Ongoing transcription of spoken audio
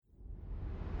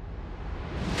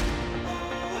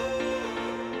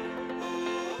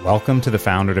Welcome to the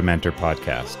Founder to Mentor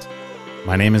podcast.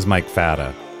 My name is Mike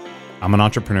Fata. I'm an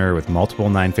entrepreneur with multiple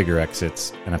nine-figure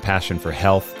exits and a passion for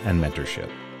health and mentorship.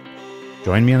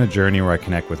 Join me on a journey where I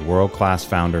connect with world-class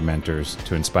founder mentors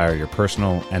to inspire your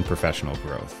personal and professional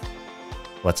growth.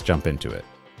 Let's jump into it.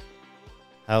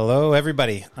 Hello,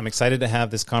 everybody. I'm excited to have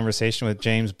this conversation with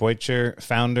James Boettcher,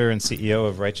 founder and CEO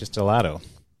of Righteous Gelato.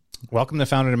 Welcome to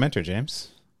Founder to Mentor, James.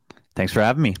 Thanks for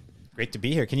having me. Great to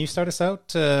be here. Can you start us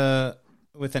out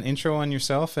with an intro on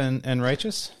yourself and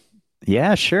Righteous?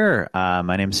 Yeah, sure.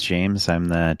 My name's James. I'm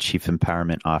the Chief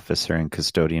Empowerment Officer and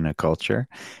Custodian of Culture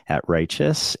at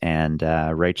Righteous. And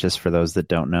Righteous, for those that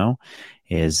don't know,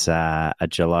 is a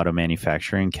gelato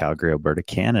manufacturer in Calgary, Alberta,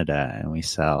 Canada. And we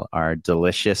sell our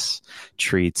delicious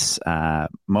treats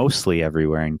mostly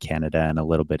everywhere in Canada and a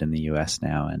little bit in the U.S.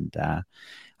 now. And I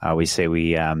always say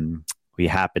we happen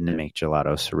to make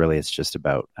gelato. So really, it's just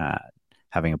about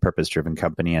having a purpose-driven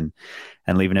company and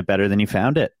leaving it better than you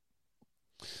found it.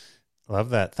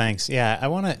 Love that. Thanks. Yeah, I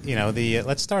want to,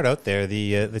 let's start out there.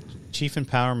 The Chief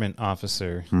Empowerment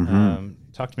Officer.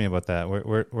 Talk to me about that.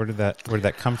 Where did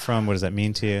that come from? What does that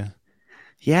mean to you?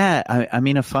 Yeah, I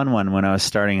mean, a fun one. When I was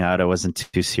starting out, I wasn't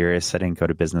too serious. I didn't go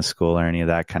to business school or any of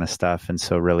that kind of stuff. And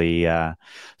so really,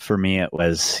 for me, it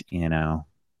was,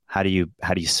 how do you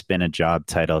spin a job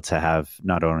title to have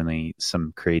not only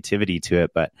some creativity to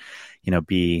it, but,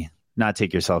 not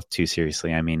take yourself too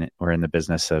seriously. I mean, we're in the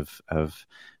business of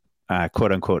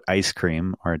quote unquote ice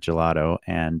cream or gelato,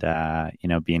 and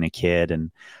being a kid and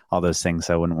all those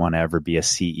things. I wouldn't want to ever be a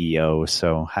CEO.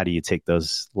 So how do you take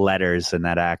those letters and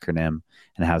that acronym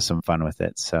and have some fun with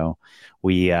it? So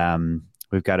we've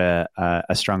got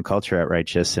a strong culture at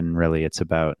Righteous, and really it's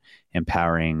about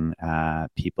empowering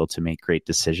people to make great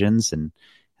decisions, and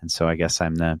so I guess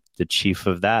I'm the chief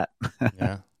of that.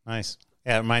 Yeah, nice.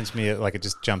 Yeah, it reminds me like it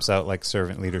just jumps out like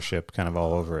servant leadership kind of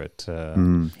all over it.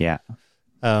 Yeah.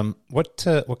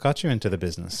 What got you into the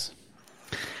business?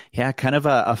 Yeah, kind of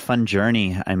a fun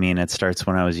journey. I mean, it starts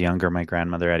when I was younger. My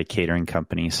grandmother had a catering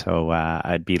company, so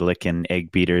I'd be licking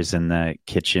egg beaters in the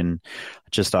kitchen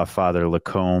just off Father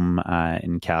Lacombe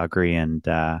in Calgary. And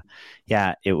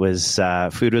it was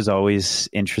food was always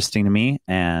interesting to me.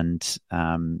 And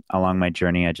along my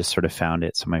journey, I just sort of found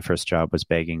it. So my first job was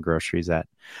bagging groceries at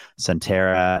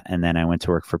Centera, and then I went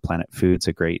to work for Planet Foods,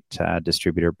 a great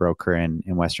distributor broker in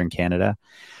Western Canada.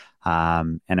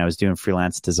 And I was doing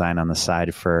freelance design on the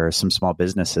side for some small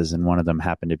businesses, and one of them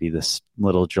happened to be this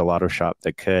little gelato shop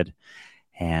that could.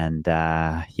 And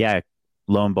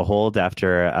lo and behold,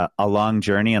 after a long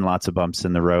journey and lots of bumps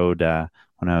in the road,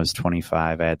 when I was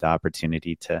 25, I had the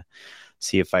opportunity to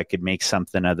see if I could make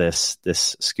something of this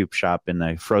scoop shop in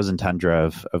the frozen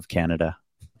tundra of Canada.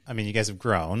 I mean, you guys have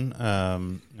grown,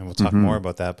 and we'll talk more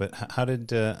about that. But how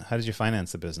did you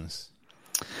finance the business?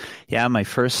 Yeah, my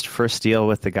first deal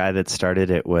with the guy that started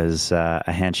it was a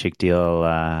handshake deal.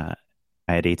 I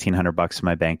had $1,800 in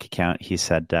my bank account. He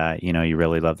said, you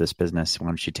really love this business. Why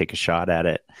don't you take a shot at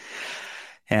it?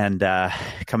 And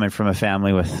coming from a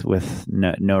family with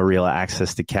no real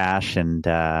access to cash and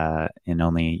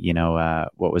only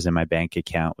what was in my bank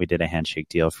account, we did a handshake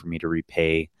deal for me to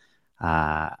repay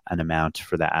an amount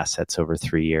for the assets over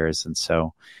 3 years. And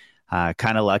so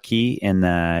kind of lucky in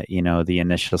the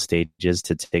initial stages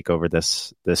to take over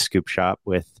this scoop shop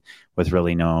with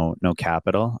really no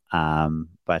capital.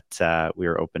 But we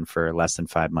were open for less than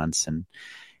 5 months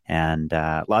and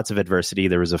lots of adversity.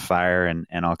 There was a fire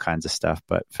and all kinds of stuff,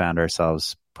 but found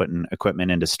ourselves putting equipment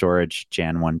into storage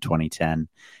Jan 1, 2010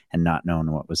 and not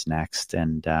knowing what was next.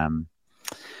 And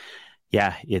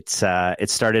it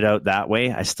started out that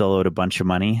way. I still owed a bunch of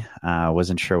money.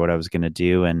 Wasn't sure what I was going to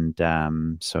do.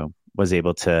 And so was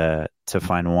able to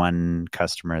find one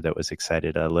customer that was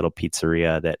excited, a little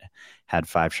pizzeria that had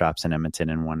 5 shops in Edmonton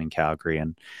and 1 in Calgary.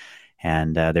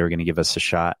 And they were going to give us a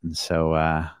shot. And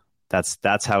so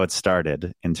that's how it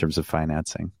started in terms of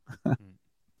financing.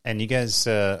 And you guys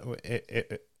are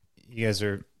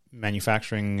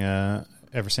manufacturing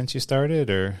ever since you started,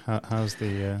 or how's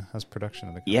production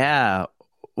of the company? Yeah.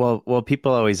 Well,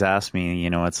 people always ask me,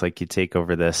 it's like you take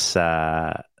over this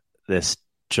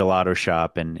gelato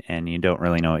shop and you don't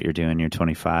really know what you're doing. You're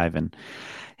 25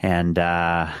 and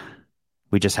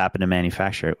we just happened to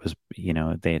manufacture. It was,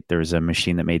 there was a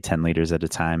machine that made 10 liters at a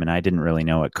time, and I didn't really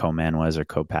know what co-man was or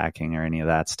co-packing or any of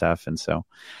that stuff. And so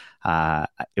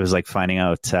it was like finding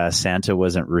out Santa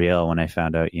wasn't real when I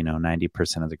found out,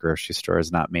 90% of the grocery store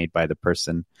is not made by the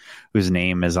person whose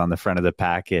name is on the front of the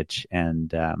package.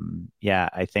 And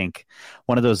I think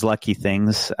one of those lucky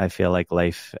things, I feel like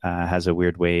life has a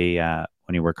weird way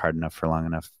when you work hard enough for long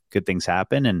enough, good things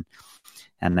happen.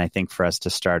 And I think for us to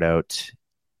start out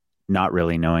not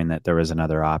really knowing that there was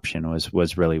another option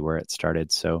was really where it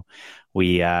started. So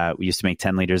we used to make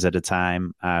 10 liters at a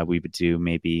time. We would do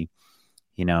maybe,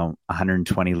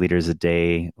 120 liters a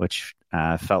day, which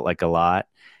felt like a lot.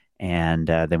 And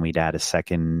then we'd add a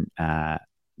second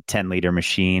 10-liter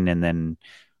machine, and then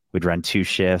we'd run 2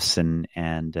 shifts, and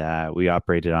we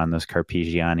operated on those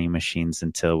Carpigiani machines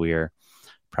until we were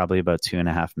probably about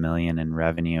 2.5 million in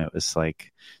revenue. It was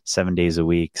like 7 days a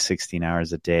week, 16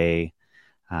 hours a day,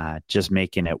 just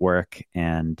making it work.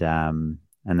 And then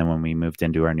when we moved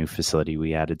into our new facility,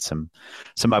 we added some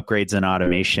upgrades and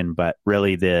automation. But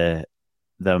really, the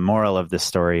moral of the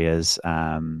story is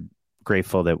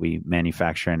grateful that we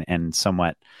manufacture, and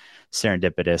somewhat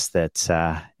serendipitous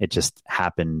that it just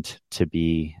happened to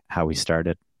be how we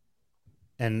started.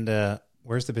 And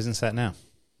where's the business at now?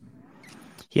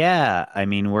 Yeah, I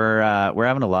mean, we're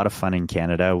having a lot of fun in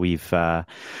Canada. We've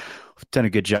done a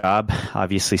good job,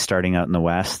 obviously, starting out in the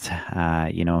West.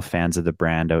 Fans of the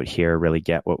brand out here really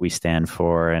get what we stand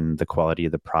for and the quality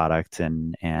of the product,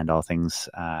 and all things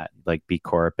like B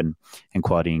Corp and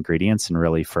quality ingredients. And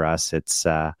really, for us, it's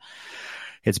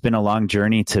been a long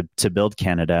journey to build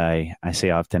Canada. I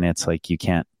say often, it's like you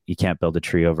can't build a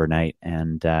tree overnight,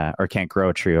 and or can't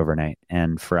grow a tree overnight.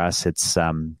 And for us, it's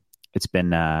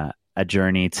been a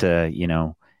journey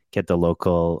to get the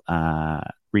local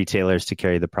retailers to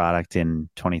carry the product in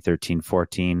 2013,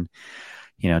 14.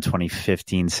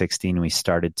 2015, 16, we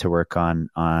started to work on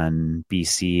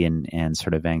BC and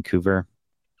sort of Vancouver.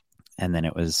 And then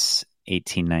it was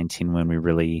 18, 19 when we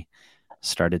really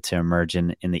started to emerge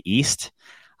in the East.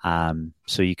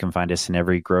 So you can find us in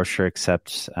every grocer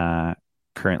except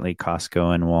currently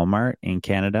Costco and Walmart in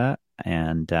Canada.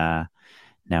 And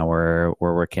now we're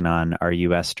working on our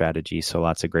U.S. strategy. So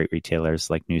lots of great retailers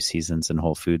like New Seasons and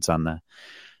Whole Foods on the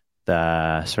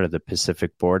sort of the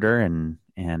Pacific border, and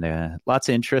lots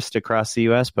of interest across the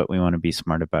U.S., but we want to be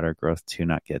smart about our growth to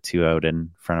not get too out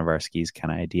in front of our skis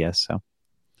kind of idea. So,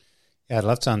 yeah, I'd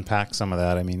love to unpack some of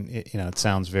that. I mean, it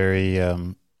sounds very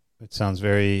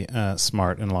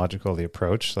smart and logical, the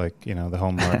approach, like, the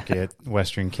home market,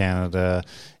 Western Canada,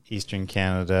 Eastern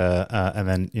Canada, and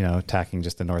then, attacking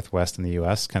just the Northwest in the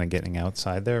U.S., kind of getting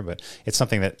outside there. But it's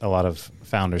something that a lot of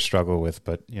founders struggle with.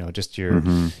 But, just your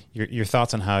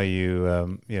thoughts on how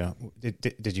you,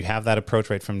 did you have that approach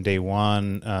right from day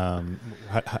one?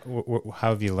 How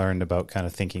have you learned about kind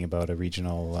of thinking about a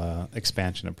regional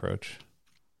expansion approach?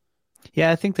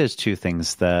 Yeah, I think there's two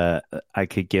things that I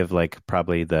could give, like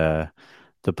probably the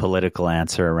political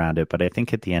answer around it. But I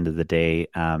think at the end of the day,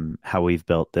 how we've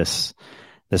built this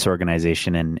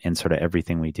organization and sort of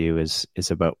everything we do is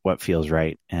about what feels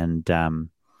right, and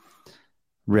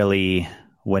really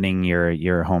winning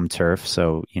your home turf.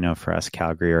 So, for us,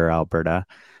 Calgary or Alberta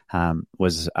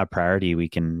was a priority. We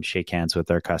can shake hands with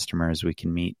our customers. We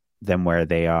can meet them where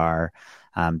they are,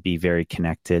 be very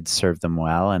connected, serve them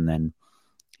well. And then,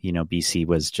 BC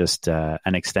was just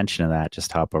an extension of that.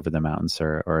 Just hop over the mountains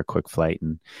or a quick flight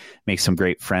and make some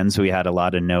great friends. We had a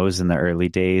lot of no's in the early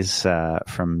days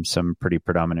from some pretty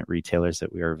predominant retailers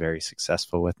that we are very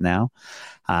successful with now.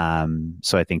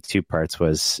 So I think two parts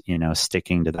was,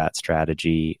 sticking to that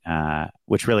strategy,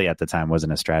 which really at the time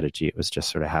wasn't a strategy. It was just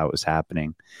sort of how it was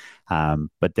happening.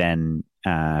 But then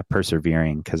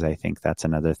persevering, because I think that's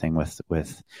another thing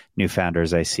with new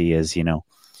founders I see is,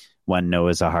 one no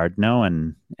is a hard no,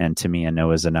 and to me a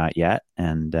no is a not yet,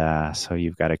 and so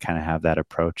you've got to kind of have that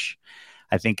approach.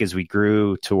 I think as we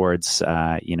grew towards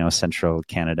central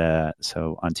Canada,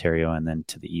 so Ontario, and then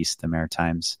to the east, the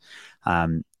Maritimes,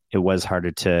 it was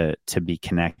harder to be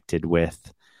connected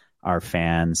with our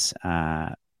fans,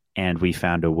 and we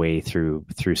found a way through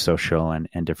social and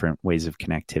different ways of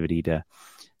connectivity to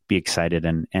be excited.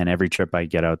 And every trip I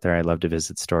get out there, I love to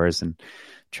visit stores and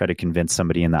try to convince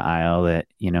somebody in the aisle that,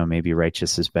 maybe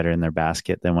Righteous is better in their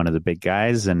basket than one of the big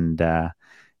guys, and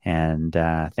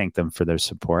thank them for their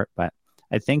support. But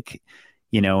I think,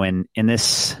 in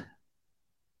this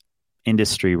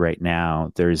industry right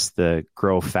now, there's the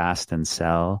grow fast and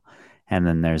sell. And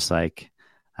then there's like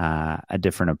a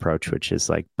different approach, which is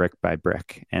like brick by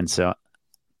brick. And so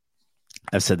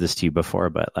I've said this to you before,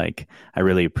 but like, I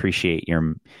really appreciate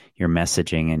your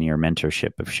messaging and your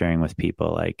mentorship of sharing with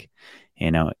people. Like,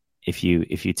 if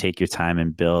you take your time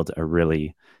and build a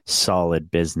really solid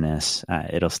business,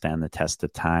 it'll stand the test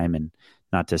of time. And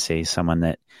not to say someone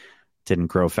that didn't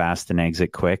grow fast and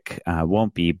exit quick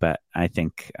won't be, but I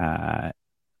think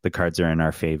the cards are in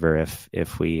our favor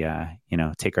if we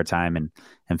take our time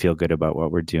and feel good about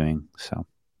what we're doing. So,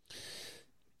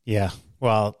 yeah.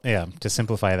 Well, yeah. To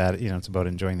simplify that, it's about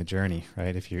enjoying the journey,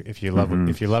 right? If you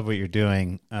love what you're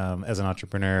doing as an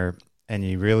entrepreneur, and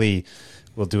you really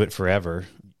will do it forever,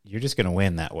 you're just going to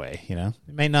win that way. You know,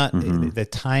 it may not, the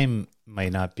time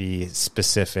might not be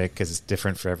specific because it's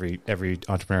different for every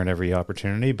entrepreneur and every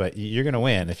opportunity, but you're going to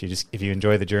win if you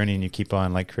enjoy the journey and you keep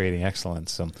on like creating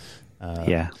excellence. So,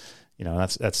 you know,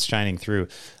 that's shining through.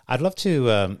 I'd love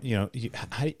to,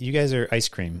 you guys are ice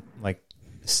cream. Like,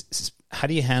 how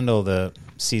do you handle the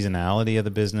seasonality of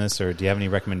the business, or do you have any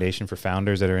recommendation for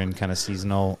founders that are in kind of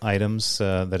seasonal items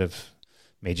that have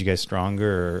made you guys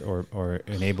stronger or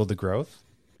enabled the growth?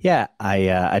 Yeah,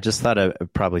 I just thought of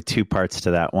probably two parts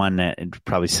to that. One,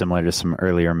 probably similar to some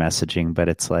earlier messaging, but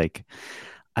it's like,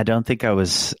 I don't think I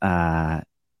was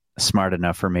smart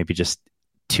enough, or maybe just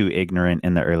too ignorant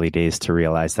in the early days to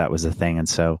realize that was a thing. And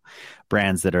so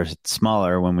brands that are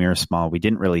smaller, when we were small, we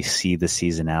didn't really see the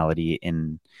seasonality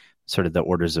in sort of the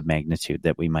orders of magnitude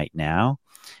that we might now.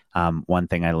 One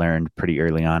thing I learned pretty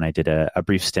early on, I did a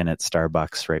brief stint at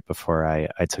Starbucks right before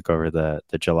I took over the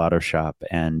gelato shop,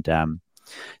 and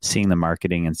seeing the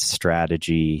marketing and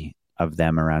strategy of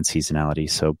them around seasonality.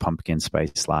 So pumpkin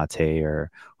spice latte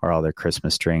or all their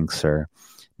Christmas drinks, or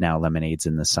now lemonades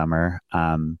in the summer.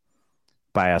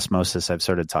 By osmosis, I've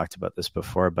sort of talked about this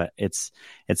before, but it's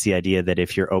the idea that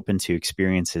if you're open to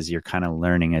experiences, you're kind of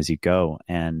learning as you go.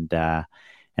 And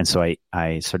so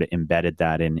I sort of embedded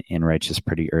that in Righteous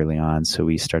pretty early on. So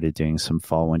we started doing some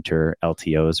fall, winter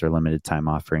LTOs, or limited time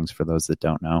offerings, for those that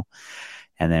don't know.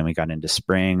 And then we got into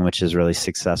spring, which is really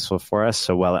successful for us.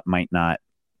 So while it might not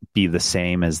be the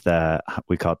same as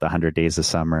we call it the 100 days of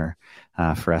summer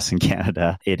for us in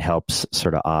Canada, it helps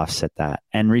sort of offset that.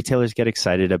 And retailers get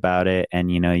excited about it.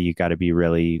 And, you know, you got to be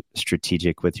really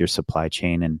strategic with your supply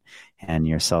chain and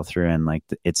your sell through. And like,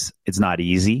 it's not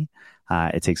easy.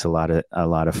 It takes a lot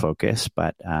of focus,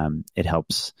 but it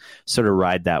helps sort of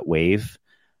ride that wave.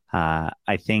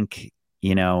 I think,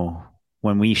 you know,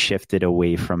 when we shifted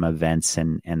away from events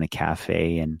and the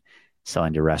cafe and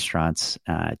selling to restaurants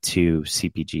to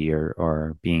CPG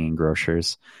or being in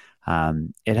grocers,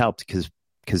 it helped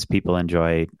because people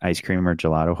enjoy ice cream or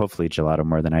gelato, hopefully gelato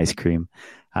more than ice cream,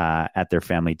 at their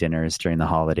family dinners during the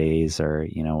holidays, or,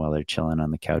 you know, while they're chilling on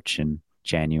the couch in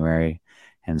January.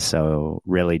 And so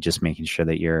really just making sure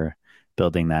that you're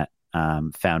building that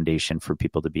foundation for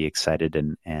people to be excited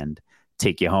and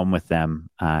take you home with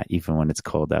them, even when it's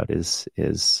cold out,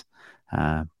 is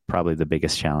probably the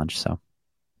biggest challenge. So.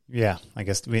 Yeah, I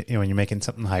guess when you're making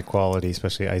something high quality,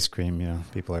 especially ice cream, you know,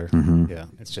 people are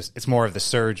it's more of the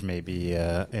surge maybe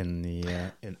in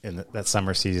that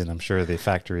summer season. I'm sure the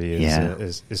factory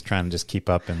is trying to just keep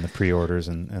up in the pre-orders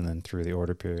and then through the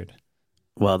order period.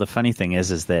 Well, the funny thing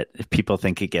is that people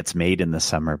think it gets made in the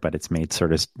summer, but it's made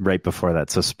sort of right before that.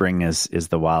 So spring is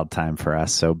the wild time for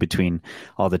us. So between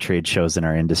all the trade shows in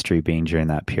our industry being during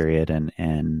that period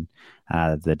and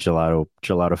the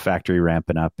gelato factory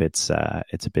ramping up, it's a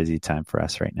busy time for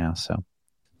us right now. So,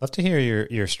 love to hear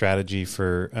your strategy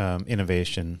for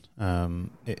innovation.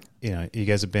 You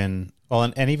guys have been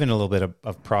and even a little bit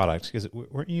of product, because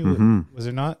weren't you? Mm-hmm. Was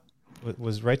there not?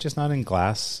 Was Righteous not in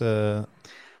glass?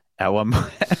 At one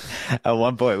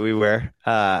point we were.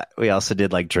 We also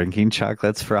did like drinking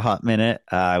chocolates for a hot minute.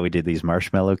 We did these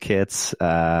marshmallow kits.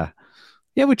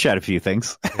 We tried a few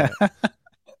things. Yeah.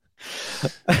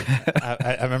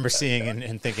 I remember seeing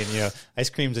and thinking, you know, ice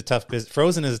cream's a tough business.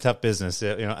 Frozen is a tough business.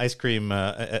 You know, ice cream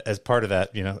as part of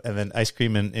that. You know, and then ice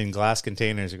cream in glass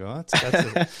containers. You go,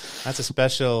 that's a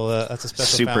special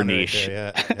super niche.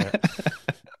 Right there. Yeah.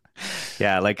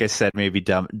 Yeah, like I said, maybe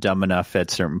dumb enough at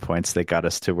certain points that got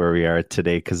us to where we are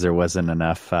today, because there wasn't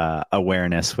enough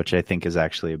awareness, which I think is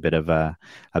actually a bit of a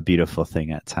beautiful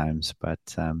thing at times. But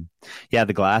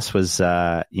the glass was,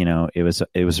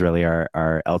 it was really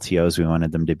our LTOs. We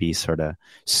wanted them to be sort of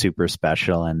super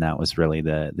special, and that was really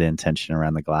the intention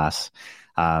around the glass.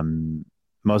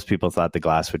 Most people thought the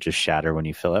glass would just shatter when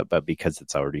you fill it, but because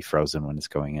it's already frozen when it's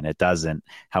going in, it doesn't.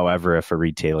 However, if a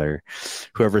retailer,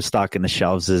 whoever's stocking the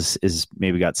shelves is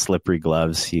maybe got slippery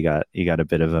gloves, you got a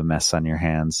bit of a mess on your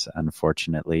hands,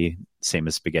 unfortunately. Same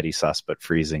as spaghetti sauce, but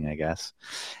freezing, I guess.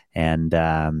 And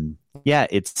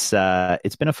it's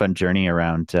been a fun journey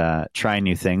around trying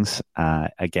new things.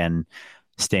 Again,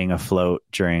 staying afloat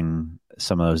during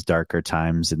some of those darker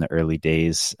times in the early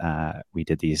days. We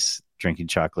did these drinking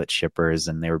chocolate shippers,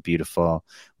 and they were beautiful.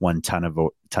 Won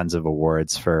tons of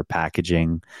awards for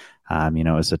packaging. It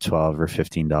was a $12 or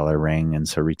 $15 ring, and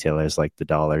so retailers liked the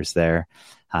dollars there.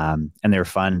 And they were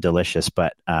fun, delicious,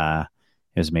 but it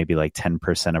was maybe like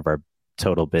 10% of our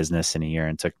total business in a year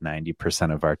and took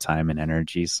 90% of our time and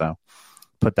energy. So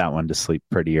put that one to sleep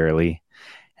pretty early.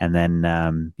 And then,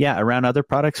 around other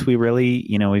products, we really,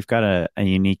 we've got a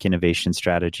unique innovation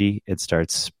strategy. It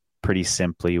starts pretty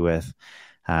simply with,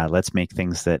 let's make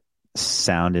things that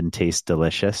sound and taste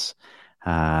delicious.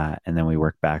 And then we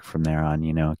work back from there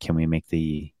on, can we make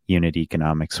the unit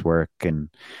economics work and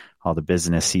all the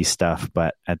businessy stuff.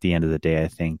 But at the end of the day, I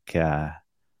think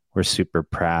we're super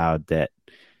proud that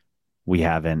we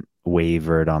haven't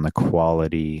wavered on the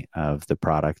quality of the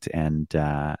product and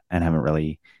haven't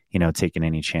really, taken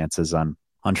any chances on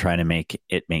trying to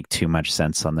make too much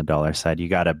sense on the dollar side. You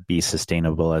got to be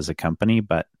sustainable as a company,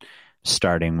 but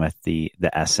starting with the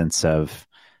essence of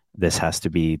this has to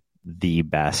be the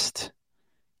best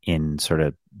in sort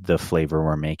of the flavor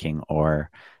we're making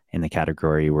or in the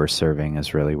category we're serving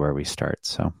is really where we start.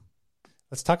 So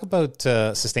let's talk about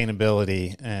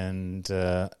sustainability and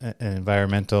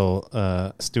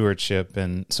environmental stewardship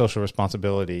and social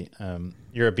responsibility.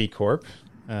 You're a B Corp,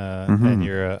 and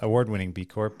you're an award-winning B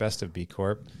Corp, best of B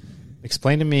Corp.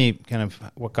 Explain to me kind of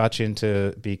what got you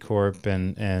into B Corp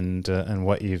and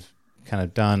what you've kind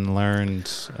of done, learned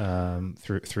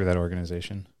through that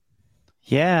organization.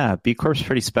 Yeah, B Corp's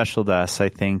pretty special to us. I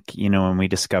think, when we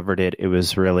discovered it, it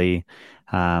was really,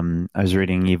 I was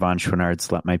reading Yvon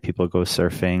Chouinard's Let My People Go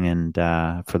Surfing. And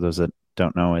for those that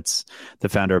don't know, it's the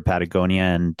founder of Patagonia.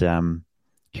 And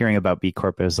hearing about B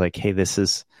Corp, I was like, hey, this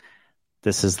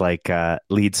is like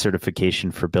LEED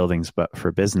certification for buildings, but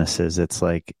for businesses. It's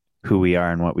like who we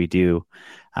are and what we do.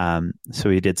 So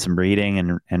we did some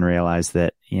reading and realized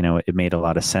that, it made a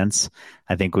lot of sense.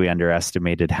 I think we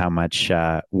underestimated how much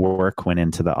work went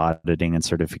into the auditing and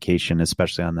certification,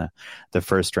 especially on the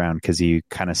first round, because you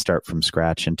kind of start from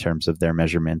scratch in terms of their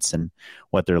measurements and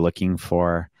what they're looking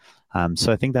for.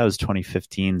 So I think that was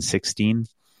 2015, 16.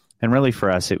 And really for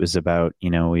us, it was about,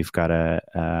 we've got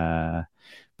part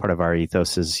of our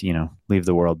ethos is, leave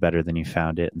the world better than you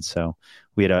found it. And so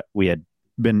we had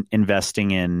been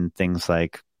investing in things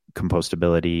like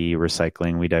compostability,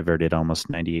 recycling. We diverted almost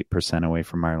 98% away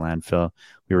from our landfill.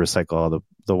 We recycle all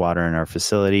the water in our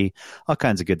facility, all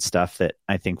kinds of good stuff that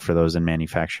I think for those in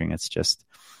manufacturing, it's just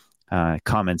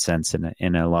common sense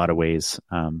in a lot of ways.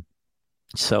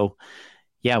 So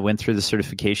yeah, went through the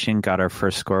certification, got our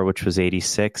first score, which was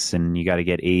 86, and you got to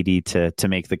get 80 to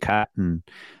make the cut. And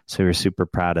so we were super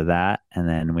proud of that. And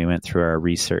then we went through our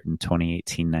recert in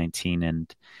 2018-19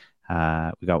 and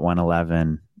we got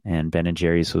 111, and Ben &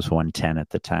 Jerry's was 110 at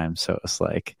the time. So it was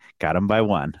like, got them by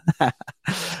one.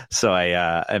 So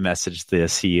I messaged the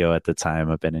CEO at the time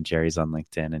of Ben & Jerry's on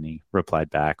LinkedIn, and he replied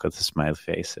back with a smiley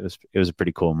face. It was a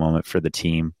pretty cool moment for the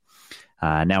team.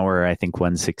 Now we're, I think,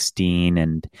 116,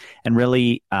 and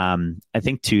really, I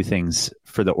think two things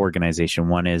for the organization.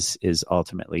 One is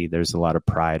ultimately there's a lot of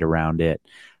pride around it.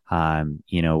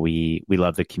 We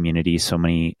love the community, so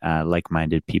many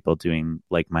like-minded people doing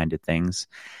like-minded things,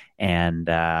 and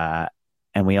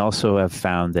we also have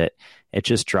found that it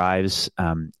just drives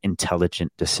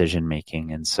intelligent decision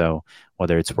making. And so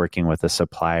whether it's working with a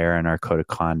supplier in our code of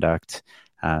conduct,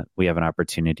 we have an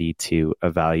opportunity to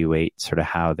evaluate sort of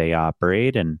how they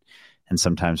operate and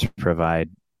sometimes provide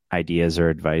ideas or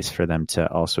advice for them to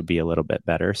also be a little bit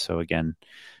better. So again,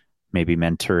 maybe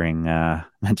mentoring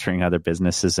other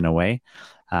businesses in a way.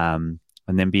 And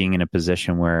then being in a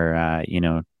position where,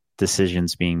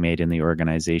 decisions being made in the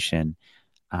organization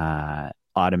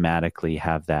automatically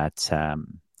have that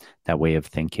way of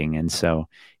thinking. And so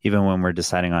even when we're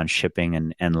deciding on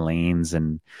shipping and lanes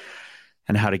and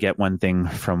how to get one thing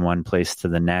from one place to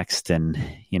the next, and,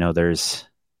 there's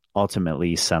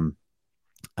ultimately some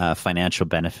financial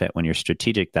benefit when you're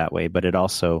strategic that way, but it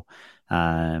also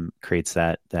creates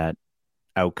that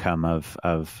outcome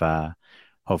of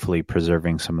hopefully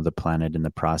preserving some of the planet in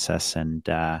the process. And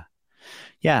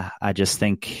I just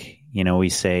think, we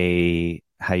say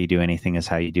how you do anything is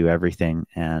how you do everything.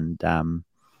 And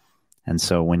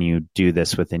so when you do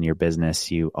this within your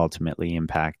business, you ultimately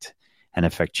impact and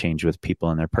affect change with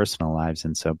people in their personal lives.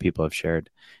 And so people have shared,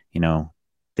 they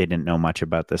didn't know much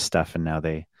about this stuff, and now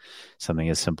something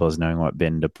as simple as knowing what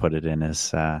bin to put it in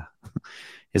is a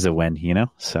win,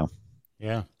 So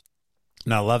yeah.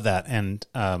 No, I love that. And,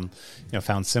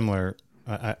 found similar,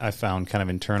 I found kind of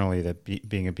internally that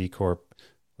being a B Corp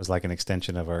was like an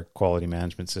extension of our quality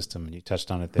management system. And you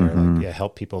touched on it there. Mm-hmm. Like,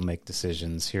 help people make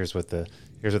decisions. Here's what the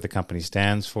company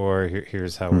stands for.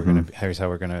 Here's how we're going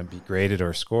to be graded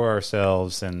or score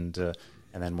ourselves. And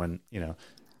then when,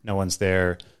 no one's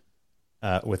there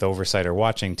with oversight or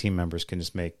watching, team members can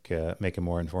just make a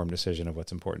more informed decision of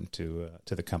what's important to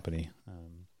the company.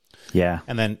 Yeah.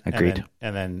 And then, agreed.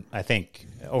 And then I think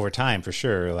over time, for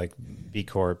sure, like B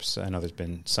Corps, I know there's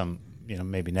been some,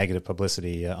 maybe negative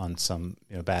publicity on some,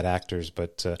 bad actors,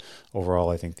 but overall,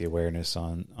 I think the awareness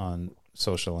on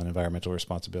social and environmental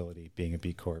responsibility, being a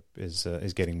B Corp is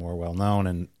getting more well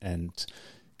known, and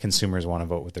consumers want to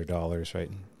vote with their dollars, right?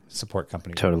 Support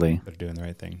companies Totally. that are doing the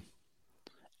right thing.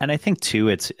 And I think too,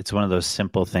 it's one of those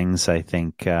simple things. I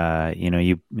think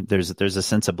there's a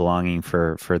sense of belonging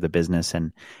for the business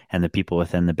and the people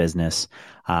within the business.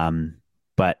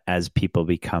 But as people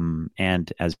become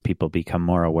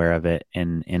more aware of it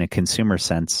in a consumer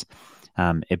sense,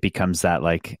 it becomes that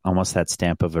like almost that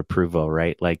stamp of approval,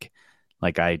 right? Like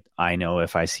I know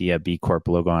if I see a B Corp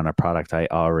logo on a product, I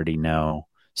already know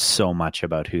so much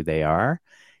about who they are.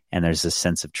 And there's a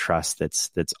sense of trust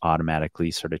that's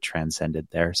automatically sort of transcended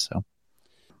there. So,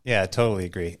 yeah, I totally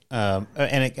agree. And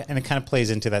it kind of plays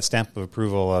into that stamp of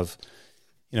approval of,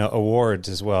 awards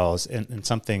as well, and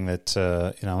something that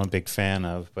I'm a big fan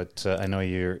of. But I know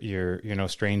you're no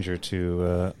stranger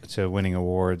to winning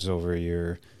awards over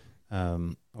your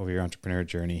entrepreneur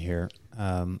journey here.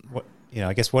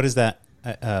 I guess what is that?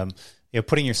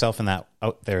 Putting yourself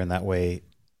out there in that way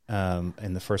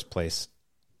in the first place.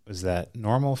 Was that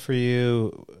normal for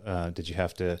you? Did you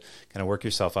have to kind of work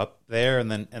yourself up there, and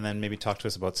then maybe talk to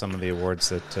us about some of the awards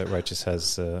that Righteous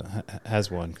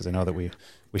has won? Because I know that we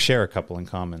share a couple in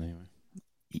common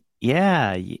anyway.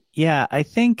 Yeah. I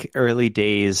think early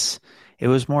days it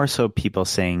was more so people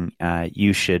saying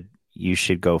you should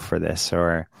go for this,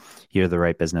 or you're the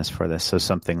right business for this. So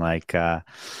something like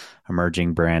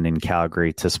emerging brand in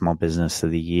Calgary to small business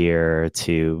of the year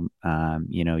to,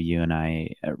 you and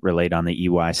I relate on the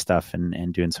EY stuff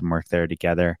and doing some work there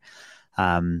together.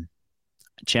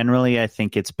 Generally, I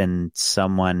think it's been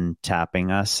someone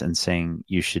tapping us and saying,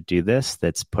 you should do this.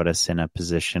 That's put us in a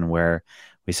position where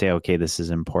we say, okay, this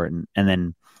is important. And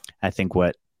then I think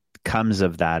what comes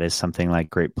of that is something like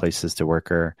Great Places to Work,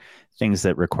 or things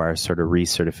that require sort of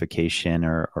recertification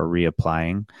or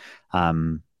reapplying.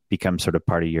 Become sort of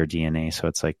part of your DNA. So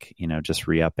it's like, just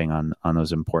re-upping on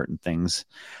those important things.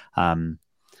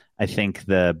 I think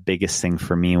the biggest thing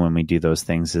for me when we do those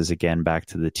things is, again, back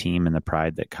to the team and the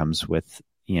pride that comes with,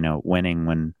 winning.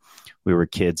 When we were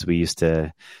kids, we used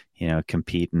to,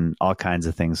 compete in all kinds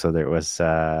of things. Whether it was,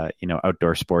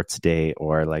 outdoor sports day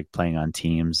or like playing on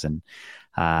teams, and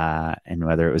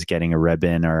whether it was getting a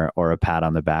ribbon or a pat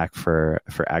on the back for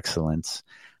excellence.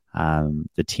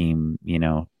 The team,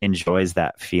 enjoys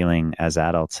that feeling as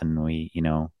adults, and we,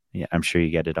 I'm sure you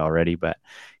get it already, but,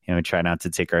 try not to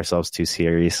take ourselves too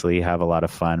seriously, have a lot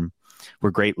of fun.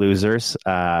 We're great losers.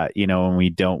 When we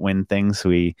don't win things,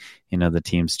 we, the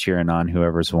team's cheering on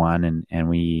whoever's won. And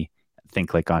we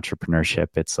think like entrepreneurship,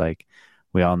 it's like,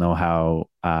 we all know how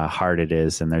hard it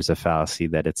is. And there's a fallacy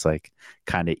that it's like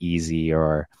kind of easy,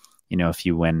 or, if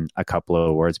you win a couple of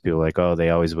awards, people are like, oh, they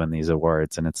always win these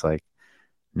awards. And it's like,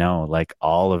 no, like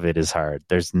all of it is hard.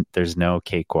 There's no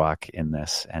cakewalk in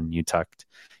this. And you talked,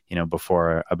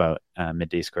 before about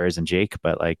Midday Squares and Jake,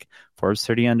 but like Forbes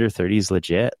 30 under 30 is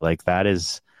legit. Like that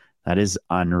is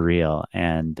unreal.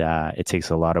 And it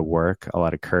takes a lot of work, a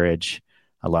lot of courage,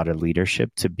 a lot of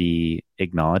leadership to be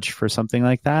acknowledged for something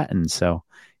like that. And so,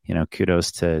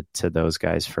 kudos to those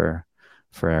guys for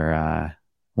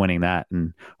winning that,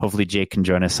 and hopefully Jake can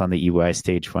join us on the EY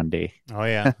stage one day. Oh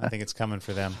yeah, I think it's coming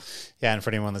for them. Yeah, and for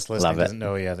anyone that's listening doesn't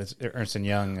know, that's Ernst &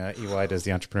 Young. EY does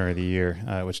the Entrepreneur of the Year,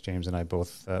 which James and I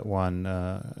both won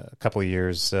a couple of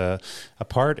years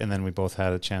apart, and then we both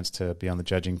had a chance to be on the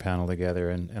judging panel together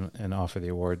and offer the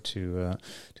award to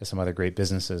some other great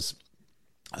businesses.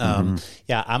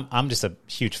 Yeah, I'm just a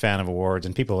huge fan of awards,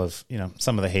 and people have,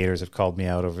 some of the haters have called me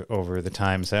out over the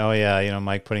time, say, oh yeah,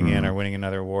 Mike putting in or winning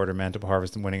another award, or Manitoba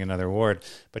Harvest and winning another award.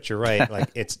 But you're right, like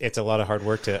it's a lot of hard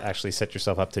work to actually set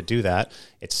yourself up to do that.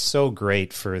 It's so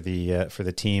great for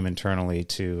the team internally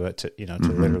to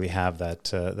literally have that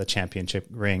the championship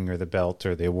ring or the belt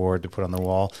or the award to put on the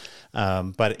wall.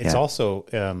 But it's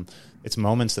also it's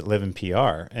moments that live in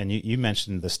PR. And you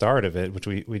mentioned the start of it, which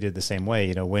we did the same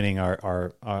way, winning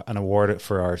our an award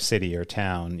for our city or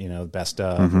town, best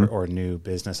of or new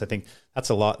business. I think that's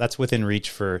a lot. That's within reach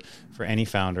for any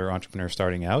founder or entrepreneur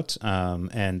starting out.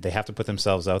 And they have to put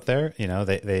themselves out there.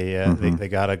 They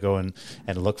got to go and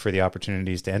look for the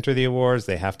opportunities to enter the awards.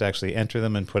 They have to actually enter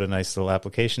them and put a nice little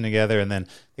application together. And then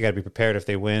they got to be prepared if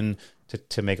they win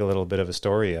to make a little bit of a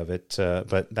story of it.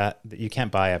 But that you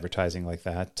can't buy advertising like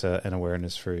that and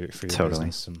awareness for your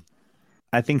business.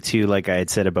 I think too, like I had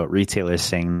said about retailers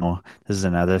saying no, this is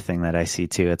another thing that I see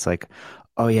too. It's like,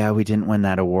 oh yeah, we didn't win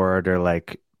that award, or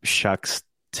like shucks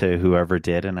to whoever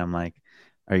did. And I'm like,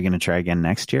 are you going to try again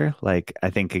next year? Like, I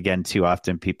think again, too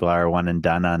often people are one and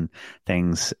done on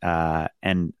things.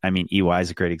 And I mean, EY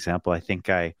is a great example. I think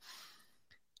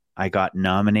I got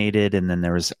nominated, and then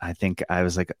I think I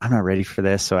was like, I'm not ready for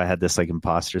this. So I had this like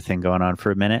imposter thing going on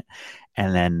for a minute,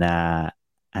 and then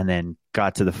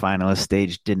got to the finalist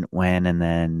stage, didn't win, and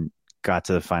then got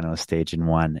to the finalist stage and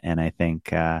won. And I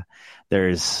think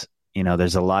there's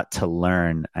there's a lot to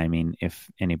learn. I mean,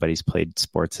 if anybody's played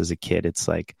sports as a kid, it's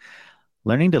like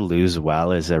learning to lose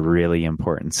well is a really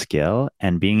important skill,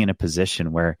 and being in a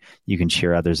position where you can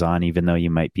cheer others on, even though you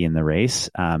might be in the race,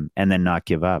 and then not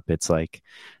give up. It's like,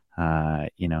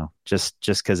 just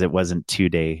because it wasn't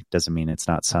today doesn't mean it's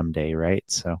not someday. Right.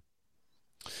 So.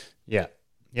 Yeah.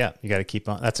 Yeah. You got to keep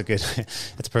on. That's a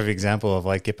perfect example of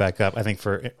like, get back up. I think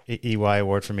for EY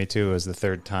award for me too was the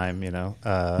third time, and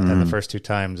the first two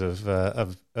times of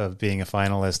being a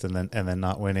finalist and then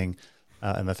not winning.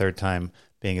 And the third time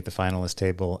being at the finalist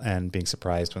table and being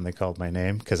surprised when they called my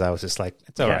name, because I was just like,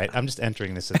 it's all right. I'm just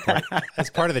entering this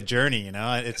as part of the journey.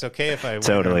 It's okay if I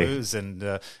win or lose, and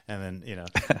then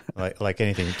like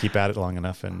anything, you keep at it long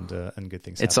enough, and good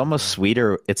things. It's happen. almost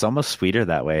sweeter. It's almost sweeter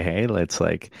that way. Hey, it's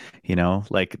like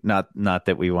like not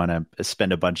that we want to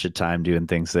spend a bunch of time doing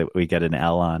things that we get an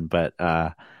L on, but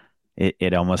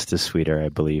it almost is sweeter, I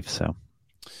believe. So.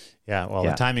 Yeah, well,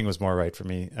 the timing was more right for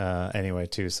me anyway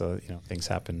too. So things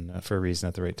happen for a reason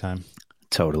at the right time.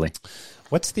 Totally.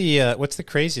 What's the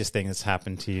craziest thing that's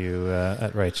happened to you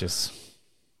at Righteous?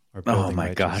 Oh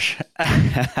my gosh.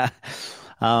 I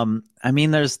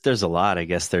mean, there's a lot. I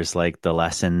guess there's like the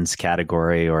lessons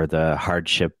category, or the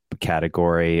hardship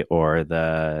category, or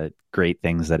the great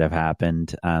things that have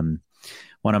happened. One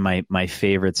of my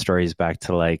favorite stories, back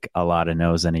to like a lot of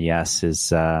no's and a yes,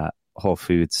 is Whole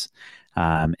Foods.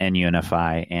 And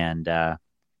UNFI. And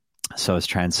so I was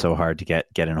trying so hard to get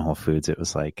in Whole Foods. It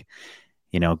was like,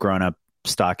 growing up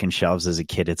stocking shelves as a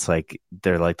kid, it's like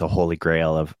they're like the holy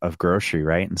grail of grocery,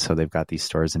 right? And so they've got these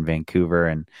stores in Vancouver,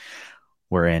 and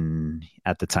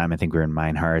at the time, I think we were in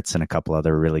Mine Hearts and a couple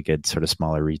other really good sort of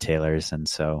smaller retailers. And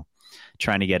so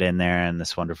trying to get in there, and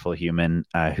this wonderful human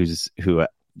who is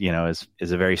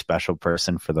a very special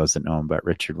person for those that know him, but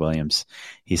Richard Williams,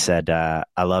 he said,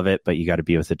 I love it, but you got to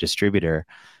be with a distributor.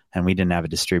 And we didn't have a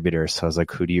distributor. So I was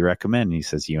like, who do you recommend? And he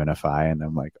says, UNFI. And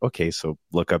I'm like, okay, so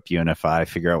look up UNFI,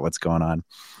 figure out what's going on,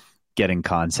 get in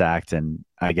contact. And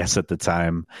I guess at the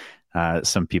time,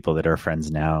 some people that are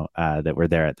friends now that were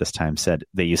there at this time said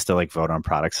they used to like vote on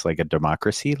products like a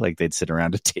democracy. Like they'd sit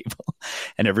around a table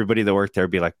and everybody that worked there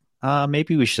would be like,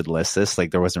 maybe we should list this.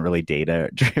 Like there wasn't really data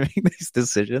driving these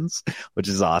decisions, which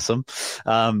is awesome.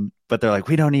 But they're like,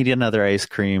 we don't need another ice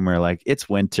cream, or like it's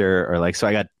winter, or like, so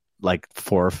I got like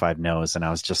 4 or 5 no's, and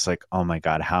I was just like, oh my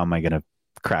God, how am I going to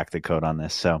crack the code on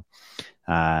this? So,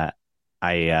 a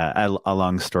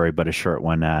long story, but a short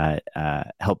one,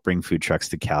 helped bring food trucks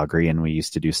to Calgary, and we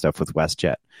used to do stuff with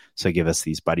WestJet. So give us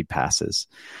these buddy passes.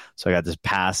 So I got this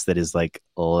pass that is like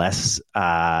less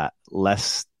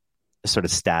sort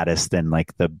of status than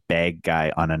like the bag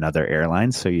guy on another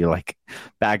airline. So you're like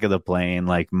back of the plane,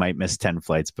 like might miss 10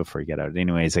 flights before you get out.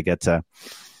 Anyways, I get to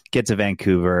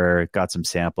Vancouver, got some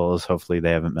samples. Hopefully they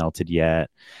haven't melted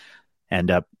yet. End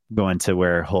up going to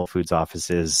where Whole Foods office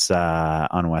is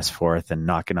on West 4th, and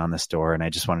knocking on this door. And I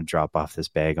just want to drop off this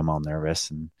bag. I'm all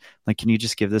nervous. And I'm like, can you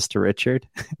just give this to Richard?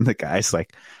 And the guy's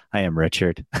like, I am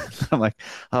Richard. I'm like,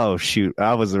 oh, shoot,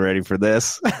 I wasn't ready for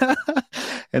this.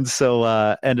 And so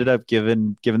ended up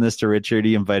giving this to Richard.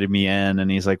 He invited me in, and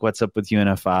he's like, what's up with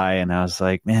UNFI? And I was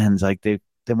like, man, it's like they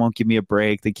won't give me a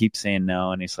break. They keep saying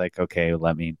no. And he's like, okay,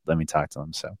 let me talk to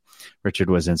them. So Richard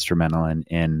was instrumental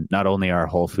in not only our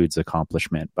Whole Foods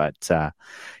accomplishment, but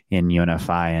in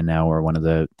UNFI. And now we're one of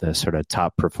the sort of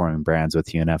top performing brands with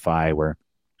UNFI. We're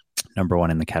number 1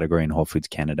 in the category in Whole Foods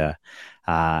Canada.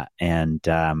 All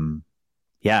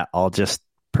just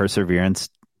perseverance,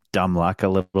 dumb luck a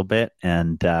little bit.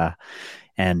 And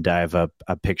I have a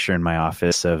picture in my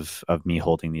office of me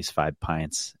holding these 5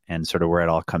 pints. And sort of where it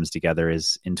all comes together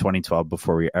is in 2012,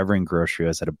 before we were ever in grocery, I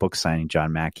was at a book signing.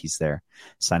 John Mackey's there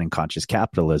signing Conscious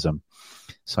Capitalism.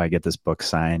 So I get this book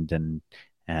signed, and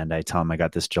I tell him I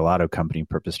got this gelato company,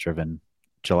 purpose-driven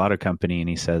gelato company. And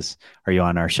he says, are you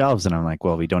on our shelves? And I'm like,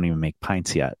 well, we don't even make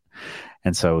pints yet.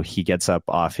 And so he gets up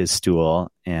off his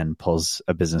stool and pulls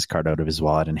a business card out of his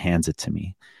wallet and hands it to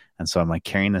me. And so I'm like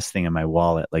carrying this thing in my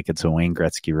wallet like it's a Wayne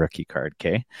Gretzky rookie card.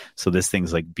 Okay. So this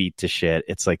thing's like beat to shit.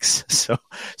 It's like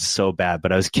so bad,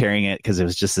 but I was carrying it because it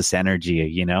was just this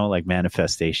energy, like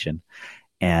manifestation.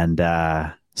 And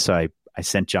so I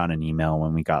sent John an email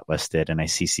when we got listed, and I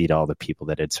CC'd all the people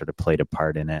that had sort of played a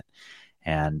part in it.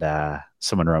 And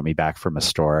someone wrote me back from a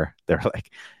store. They're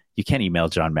like, you can't email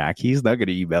John Mackey. He's not going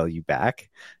to email you back.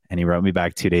 And he wrote me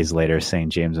back 2 days later saying,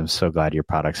 James, I'm so glad your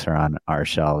products are on our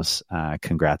shelves.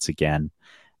 Congrats again.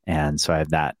 And so I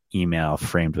have that email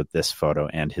framed with this photo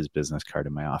and his business card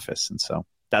in my office. And so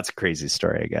that's a crazy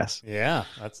story, I guess. Yeah,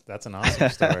 that's an awesome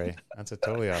story. That's a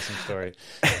totally awesome story.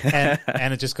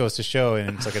 And it just goes to show,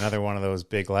 and it's like another one of those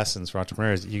big lessons for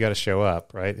entrepreneurs. You got to show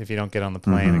up, right? If you don't get on the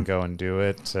plane and go and do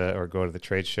it, or go to the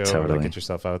trade show, or like get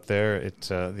yourself out there,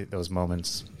 those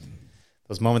moments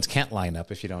can't line up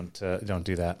if you don't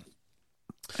do that.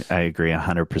 I agree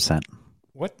 100%.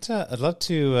 What I'd love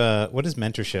to. What does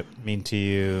mentorship mean to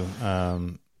you?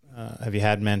 Have you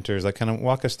had mentors? Like, kind of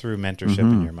walk us through mentorship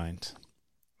in your mind.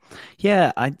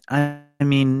 Yeah, I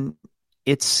mean,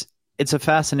 it's a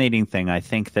fascinating thing. I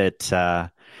think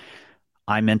that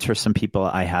I mentor some people.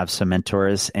 I have some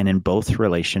mentors, and in both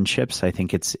relationships, I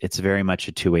think it's very much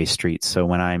a two-way street. So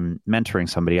when I'm mentoring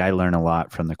somebody, I learn a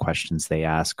lot from the questions they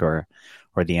ask or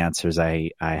the answers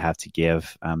I have to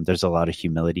give. There's a lot of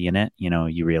humility in it.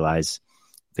 You realize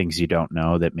things you don't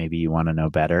know that maybe you want to know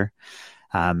better.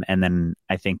 And then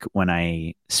I think when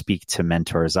I speak to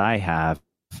mentors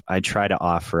I try to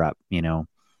offer up,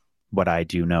 what I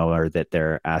do know or that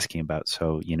they're asking about.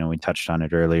 So, we touched on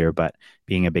it earlier, but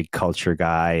being a big culture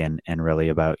guy and really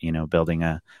about, building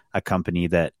a company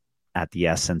that at the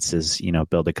essence is,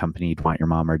 build a company you'd want your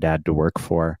mom or dad to work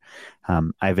for.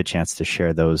 I have a chance to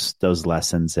share those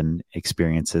lessons and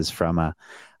experiences from a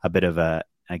bit of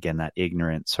again, that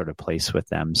ignorant sort of place with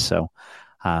them. So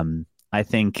I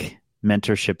think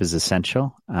mentorship is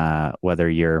essential, whether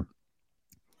you're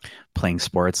playing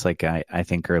sports. Like I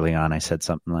think early on I said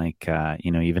something like,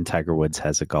 even Tiger Woods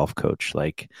has a golf coach.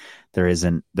 Like there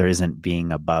isn't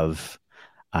being above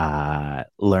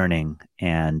learning.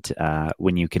 And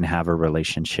when you can have a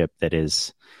relationship that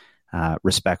is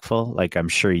respectful, like I'm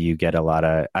sure you get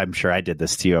I'm sure I did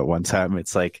this to you at one time.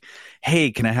 It's like, hey,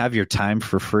 can I have your time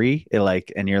for free?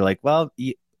 And you're like, well,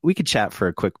 we could chat for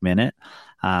a quick minute.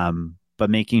 But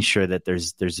making sure that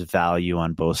there's value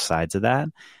on both sides of that.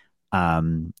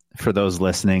 For those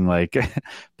listening, like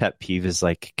pet peeve is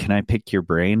like, can I pick your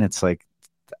brain? It's like,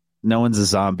 no one's a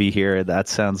zombie here. That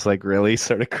sounds like really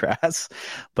sort of crass,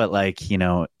 but like,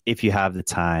 if you have the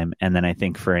time, and then I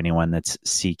think for anyone that's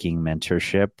seeking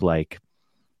mentorship, like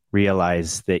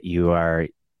realize that you are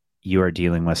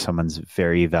dealing with someone's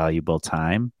very valuable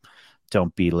time.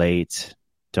 Don't be late.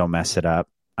 Don't mess it up.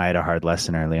 I had a hard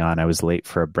lesson early on. I was late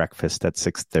for a breakfast at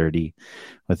 6:30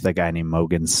 with a guy named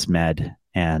Mogan Smed.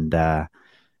 And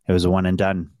it was a one and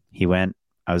done. He went,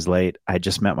 I was late. I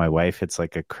just met my wife. It's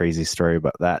like a crazy story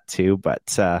about that too.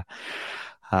 But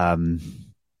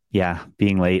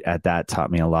being late at that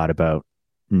taught me a lot about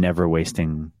never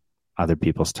wasting other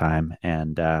people's time.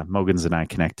 And Mogan's and I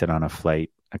connected on a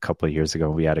flight a couple of years ago.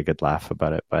 We had a good laugh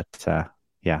about it. But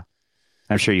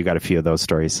I'm sure you got a few of those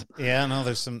stories. Yeah, no,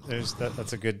 that's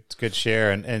a good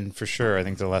share. And for sure, I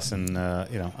think the lesson,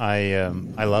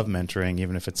 I love mentoring,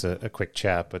 even if it's a quick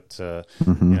chat, but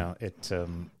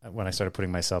when I started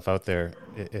putting myself out there,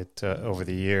 over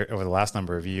the last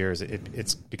number of years,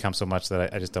 it's become so much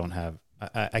that I just don't have,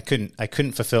 I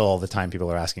couldn't fulfill all the time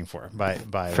people are asking for by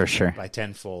for sure, by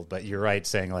tenfold. But you're right,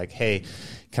 saying like, hey,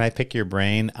 can I pick your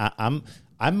brain? I'm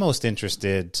most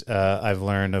interested, I've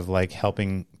learned, of like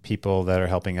helping people that are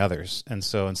helping others. And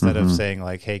so instead of saying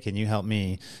like, hey, can you help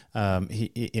me?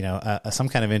 Some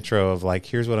kind of intro of like,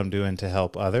 here's what I'm doing to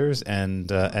help others.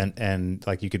 And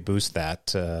like you could boost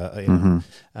that,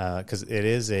 cause it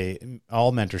is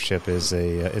all mentorship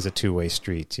is a two-way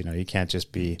street. You can't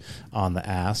just be on the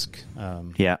ask.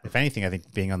 If anything, I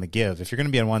think being on the give, if you're going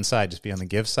to be on one side, just be on the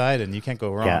give side, and you can't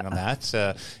go wrong on that.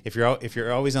 If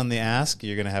you're always on the ask,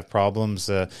 you're going to have problems.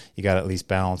 You got to at least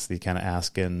balance the kind of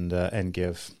ask and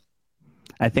give.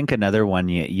 I think another one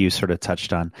you sort of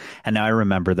touched on, and now I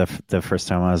remember the first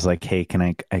time I was like, hey, can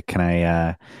I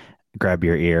grab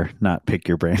your ear, not pick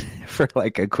your brain for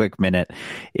like a quick minute?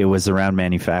 It was around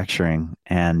manufacturing,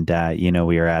 and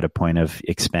we are at a point of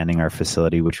expanding our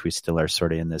facility, which we still are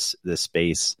sort of in this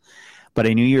space. But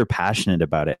I knew you were passionate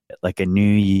about it. Like I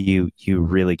knew you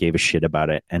really gave a shit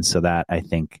about it, and so that I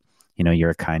think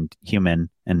you're a kind human,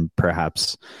 and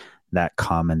perhaps that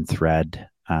common thread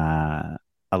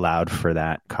allowed for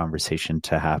that conversation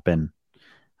to happen,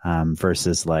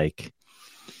 versus like,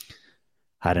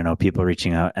 I don't know, people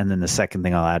reaching out. And then the second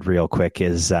thing I'll add real quick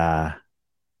is another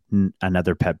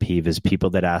pet peeve is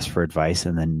people that ask for advice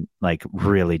and then like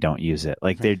really don't use it.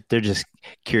 Like they're just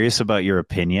curious about your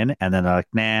opinion, and then they're like,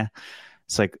 nah.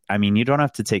 It's like, I mean, you don't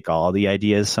have to take all the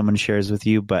ideas someone shares with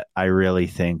you, but I really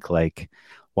think like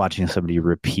watching somebody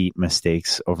repeat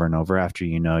mistakes over and over after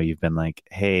you've been like,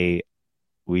 hey,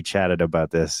 we chatted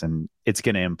about this and it's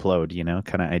going to implode,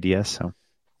 kind of idea. So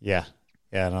Yeah.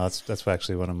 Yeah, no, that's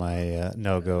actually one of my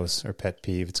no-goes or pet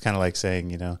peeve. It's kind of like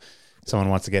saying, someone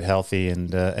wants to get healthy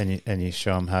and you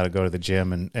show them how to go to the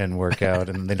gym and work out,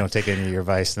 and they don't take any of your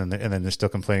advice, and then they're still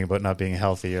complaining about not being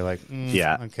healthy. You're like,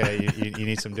 yeah, okay, you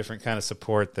need some different kind of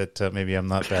support that maybe I'm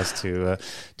not best to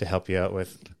help you out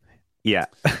with. Yeah,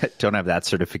 don't have that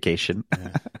certification.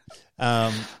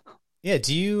 Yeah. Yeah.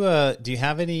 Do you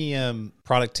have any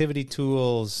productivity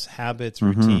tools, habits,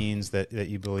 routines that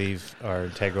you believe are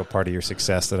an integral part of your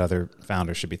success that other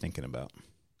founders should be thinking about?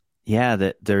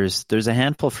 Yeah, there's a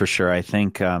handful for sure. I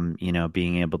think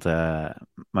being able to.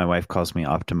 My wife calls me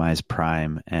optimize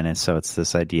prime, and it's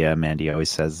this idea. Mandy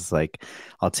always says, it's like,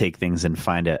 I'll take things and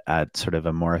find a sort of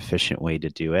a more efficient way to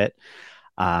do it.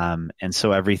 And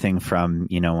so everything from,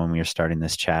 when we were starting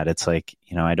this chat, it's like,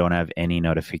 I don't have any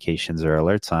notifications or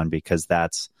alerts on, because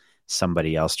that's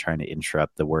somebody else trying to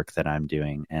interrupt the work that I'm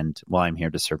doing. And while I'm here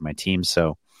to serve my team.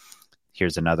 So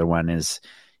here's another one is,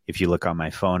 if you look on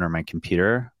my phone or my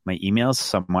computer, my email is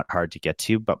somewhat hard to get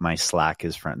to, but my Slack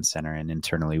is front and center. And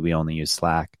internally, we only use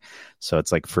Slack. So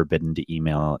it's like forbidden to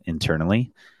email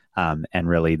internally. And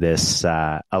really this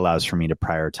allows for me to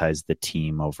prioritize the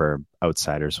team over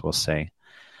outsiders, we'll say.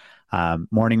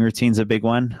 Morning routine's a big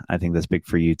one. I think that's big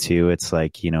for you too. It's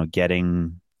like,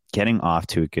 getting off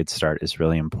to a good start is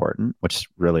really important, which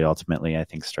really ultimately I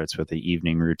think starts with the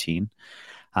evening routine.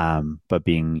 But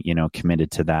being,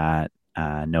 committed to that,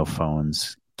 no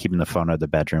phones, keeping the phone out of the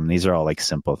bedroom. These are all like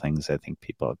simple things I think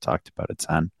people have talked about a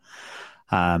ton.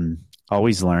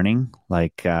 Always learning.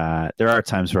 Like there are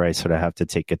times where I sort of have to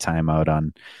take a time out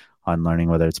on learning,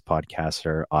 whether it's podcasts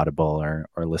or Audible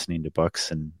or listening to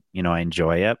books. And, I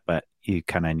enjoy it, but you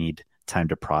kind of need time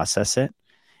to process it.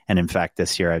 And in fact,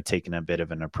 this year I've taken a bit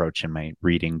of an approach in my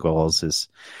reading goals is,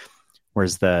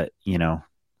 where's I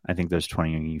think there's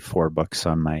 24 books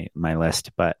on my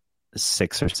list, but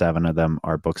 6 or 7 of them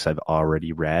are books I've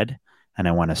already read. And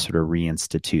I want to sort of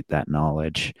reinstitute that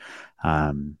knowledge.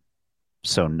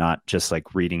 So not just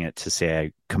like reading it to say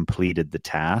I completed the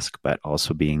task, but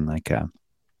also being like,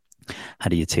 how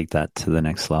do you take that to the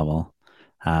next level?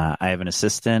 I have an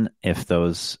assistant. If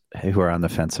those who are on the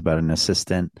fence about an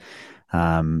assistant,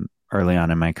 early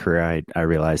on in my career, I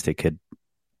realized it could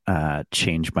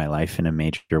change my life in a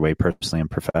major way, personally and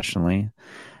professionally.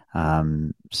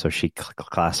 So she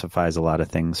classifies a lot of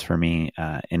things for me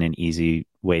in an easy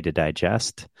way to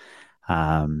digest.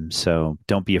 So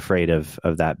don't be afraid of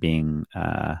that being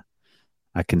a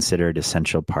considered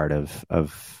essential part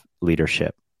of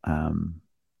leadership.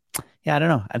 Yeah, I don't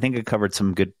know. I think it covered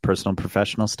some good personal,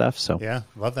 professional stuff. So yeah,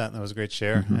 love that. That was a great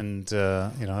share. And,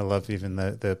 I love even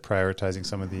the prioritizing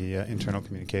some of the internal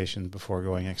communication before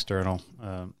going external,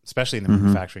 especially in the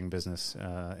manufacturing business.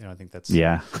 I think that's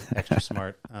extra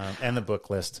smart. And the book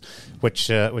list,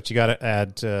 which you got to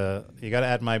add. You got to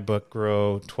add my book,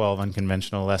 Grow 12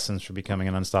 Unconventional Lessons for Becoming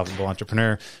an Unstoppable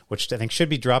Entrepreneur, which I think should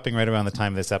be dropping right around the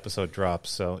time this episode drops.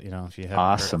 So, if you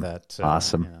haven't heard of that.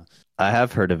 Awesome. I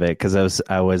have heard of it because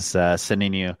I was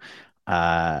sending you.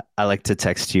 I like to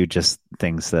text you just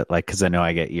things that because I know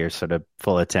I get your sort of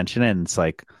full attention, and it's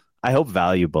like I hope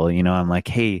valuable. I'm like,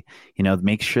 hey,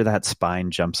 make sure that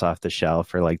spine jumps off the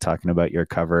shelf, or like talking about your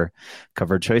cover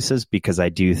choices, because I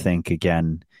do think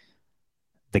again,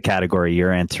 the category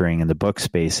you're entering in the book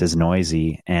space is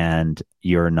noisy, and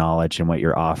your knowledge and what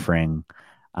you're offering,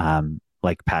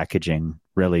 like packaging,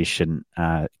 really shouldn't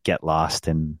get lost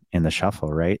in the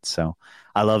shuffle, right? So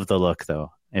I love the look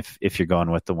though, if you're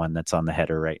going with the one that's on the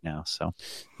header right now. So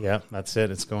yeah, that's it.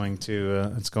 It's going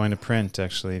to print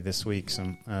actually this week,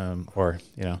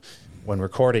 when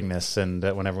recording this, and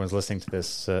when everyone's listening to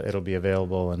this, it'll be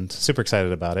available, and super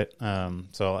excited about it.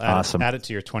 So I'll add it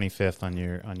to your 25th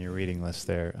on your reading list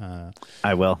there.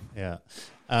 I will. Yeah.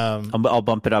 I'll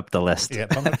bump it up the list. Yeah,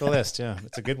 bump up the list. Yeah,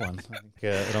 it's a good one. I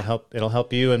think it'll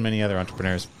help you and many other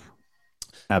entrepreneurs.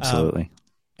 Absolutely.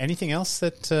 Anything else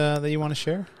that you want to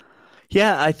share?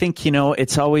 Yeah, I think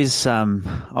it's always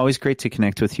great to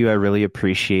connect with you. I really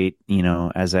appreciate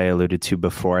as I alluded to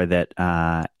before,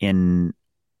 that in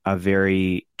a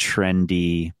very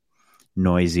trendy,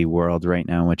 noisy world right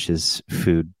now, which is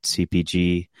food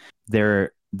CPG,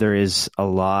 there is a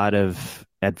lot of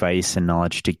advice and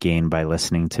knowledge to gain by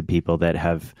listening to people that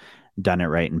have done it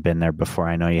right and been there before.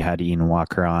 I know you had Ian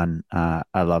Walker on.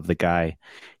 I love the guy.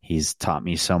 He's taught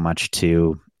me so much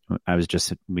too.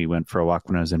 We went for a walk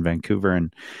when I was in Vancouver,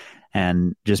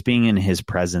 and just being in his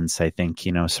presence, I think,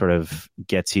 sort of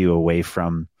gets you away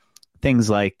from things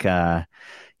like,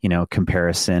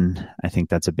 comparison. I think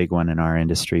that's a big one in our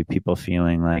industry. People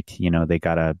feeling like, they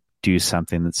gotta do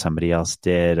something that somebody else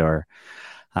did, or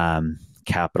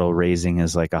capital raising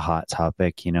is like a hot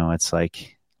topic. It's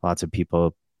like lots of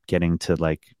people getting to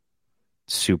like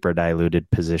super diluted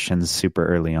positions super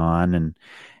early on.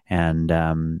 And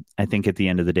I think at the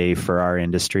end of the day, for our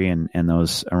industry and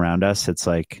those around us, it's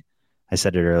like I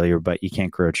said it earlier, but you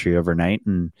can't grow a tree overnight,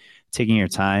 and taking your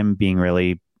time, being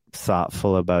really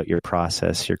thoughtful about your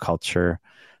process, your culture,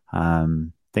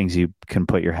 things you can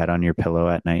put your head on your pillow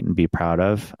at night and be proud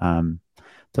of.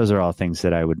 Those are all things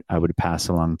that I would pass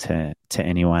along to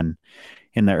anyone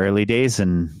in the early days.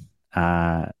 And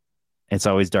it's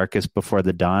always darkest before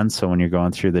the dawn. So when you're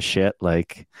going through the shit,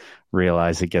 like,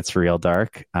 realize it gets real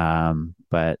dark,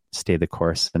 but stay the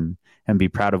course and be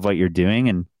proud of what you're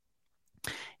doing,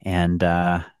 and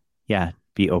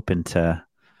be open to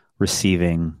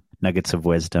receiving nuggets of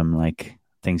wisdom, like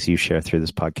things you share through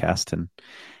this podcast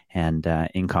and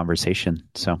in conversation.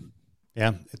 So.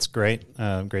 Yeah, it's great.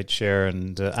 Great share.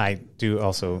 And I do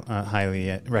also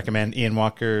highly recommend Ian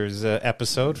Walker's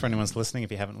episode for anyone who's listening.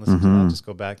 If you haven't listened to that, just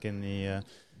go back in the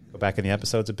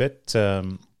episodes a bit.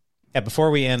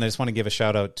 Before we end, I just want to give a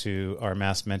shout out to our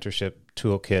Mass Mentorship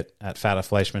Toolkit at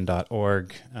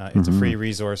fatafleischman.org. It's a free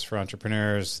resource for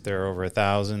entrepreneurs. There are over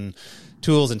 1,000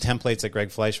 tools and templates that Greg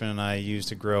Fleischman and I use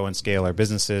to grow and scale our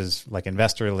businesses, like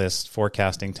investor lists,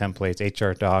 forecasting templates,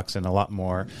 HR docs, and a lot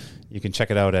more. You can check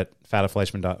it out at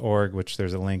fatafleischman.org, which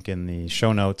there's a link in the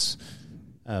show notes.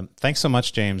 Thanks so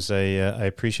much, James. I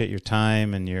appreciate your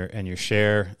time and your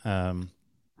share.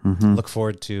 Look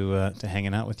forward to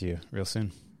hanging out with you real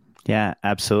soon. Yeah,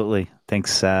 absolutely.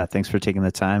 Thanks for taking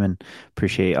the time, and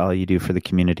appreciate all you do for the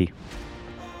community.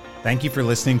 Thank you for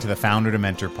listening to the Founder to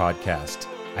Mentor podcast.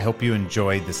 I hope you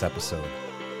enjoyed this episode.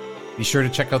 Be sure to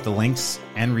check out the links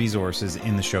and resources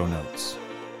in the show notes.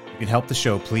 You can help the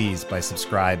show, please, by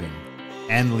subscribing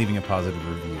and leaving a positive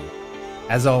review.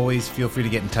 As always, feel free to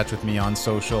get in touch with me on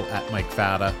social at Mike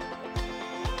Fata.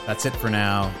 That's it for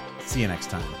now. See you next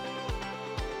time.